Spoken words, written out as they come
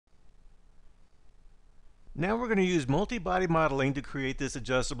Now we're going to use multi-body modeling to create this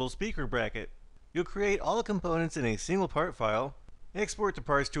adjustable speaker bracket. You'll create all the components in a single part file, export the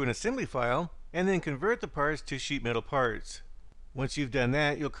parts to an assembly file, and then convert the parts to sheet metal parts. Once you've done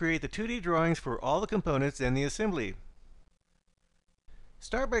that, you'll create the 2D drawings for all the components and the assembly.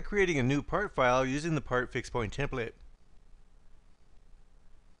 Start by creating a new part file using the part fixed point template.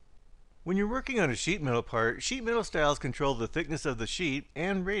 When you're working on a sheet metal part, sheet metal styles control the thickness of the sheet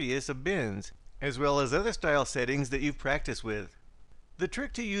and radius of bends, as well as other style settings that you've practiced with. The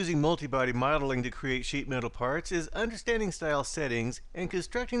trick to using multi-body modeling to create sheet metal parts is understanding style settings and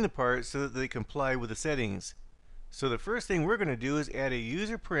constructing the parts so that they comply with the settings. So the first thing we're going to do is add a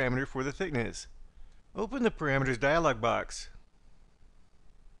user parameter for the thickness. Open the parameters dialog box,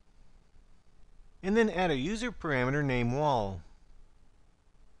 and then add a user parameter named wall.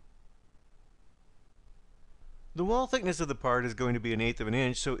 The wall thickness of the part is going to be 1/8 of an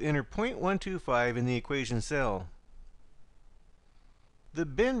inch, so enter 0.125 in the equation cell. The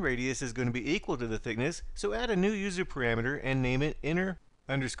bend radius is going to be equal to the thickness, so add a new user parameter and name it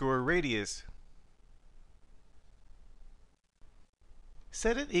inner_radius.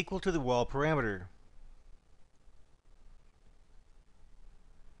 Set it equal to the wall parameter.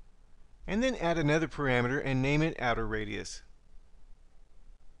 And then add another parameter and name it outer radius.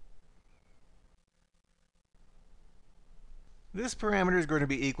 This parameter is going to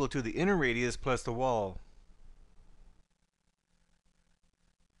be equal to the inner radius plus the wall.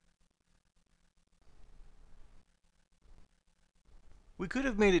 We could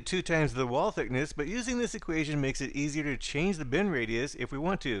have made it 2 times the wall thickness, but using this equation makes it easier to change the bend radius if we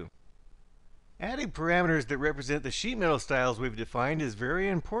want to. Adding parameters that represent the sheet metal styles we've defined is very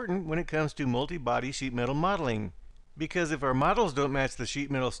important when it comes to multi-body sheet metal modeling, because if our models don't match the sheet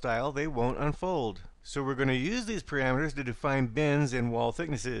metal style, they won't unfold. So we're going to use these parameters to define bends and wall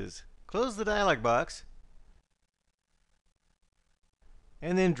thicknesses. Close the dialog box,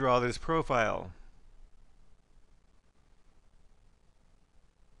 and then draw this profile.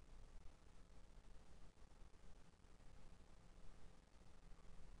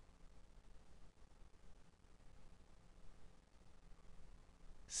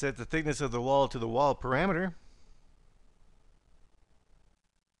 Set the thickness of the wall to the wall parameter.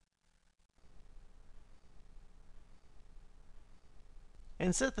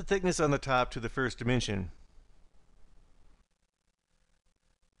 And set the thickness on the top to the first dimension.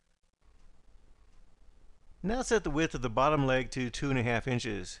 Now set the width of the bottom leg to 2.5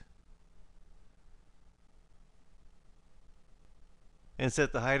 inches. And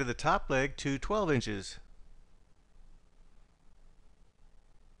set the height of the top leg to 12 inches.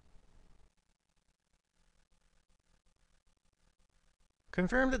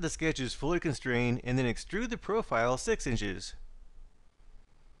 Confirm that the sketch is fully constrained and then extrude the profile 6 inches.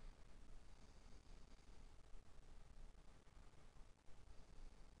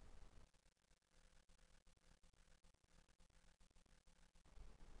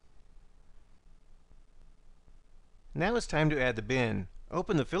 Now it's time to add the bend.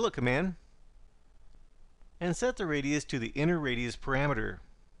 Open the fillet command and set the radius to the inner radius parameter.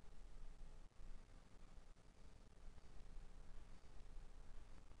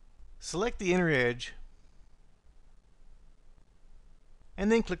 Select the inner edge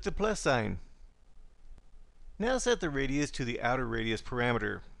and then click the plus sign. Now set the radius to the outer radius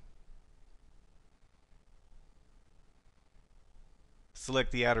parameter.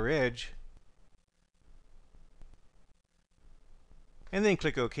 Select the outer edge and then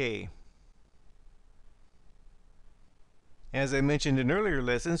click OK. As I mentioned in earlier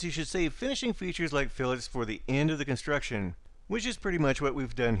lessons, you should save finishing features like fillets for the end of the construction, which is pretty much what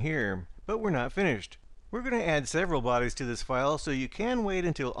we've done here, but we're not finished. We're going to add several bodies to this file, so you can wait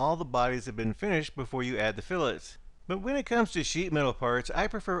until all the bodies have been finished before you add the fillets. But when it comes to sheet metal parts, I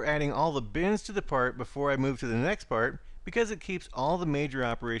prefer adding all the bends to the part before I move to the next part, because it keeps all the major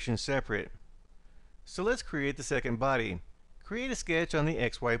operations separate. So let's create the second body. Create a sketch on the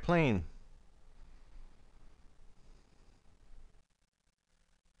XY plane.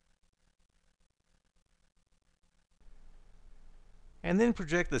 And then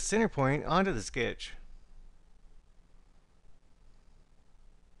project the center point onto the sketch.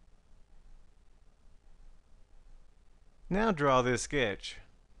 Now draw this sketch.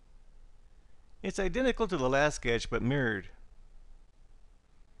 It's identical to the last sketch but mirrored.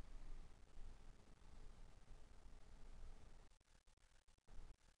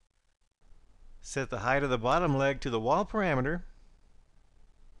 Set the height of the bottom leg to the wall parameter.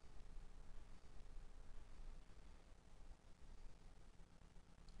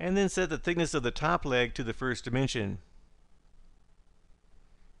 And then set the thickness of the top leg to the first dimension.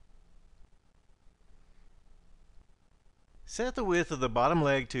 Set the width of the bottom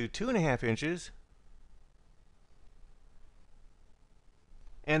leg to 2.5 inches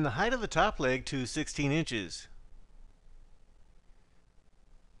and the height of the top leg to 16 inches.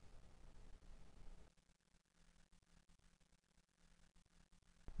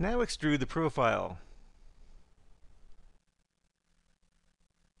 Now extrude the profile.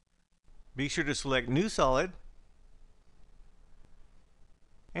 Be sure to select New Solid,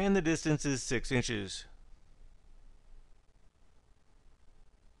 and the distance is 6 inches.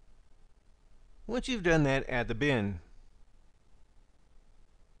 Once you've done that, add the bin.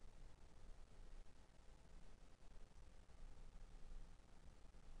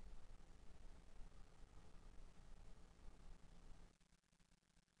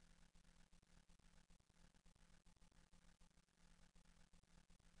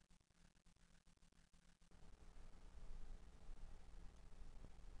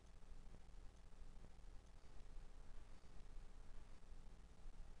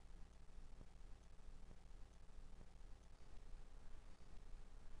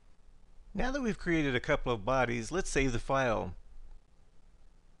 Now that we've created a couple of bodies, let's save the file.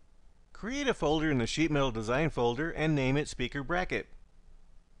 Create a folder in the Sheet Metal Design folder and name it Speaker Bracket.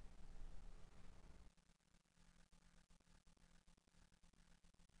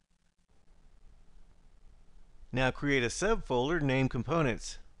 Now create a subfolder named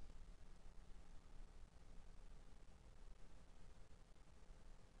Components.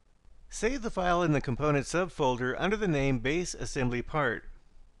 Save the file in the Components subfolder under the name Base Assembly Part.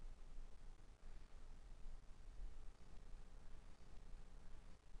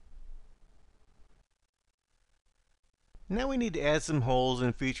 Now we need to add some holes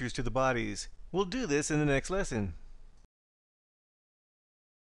and features to the bodies. We'll do this in the next lesson.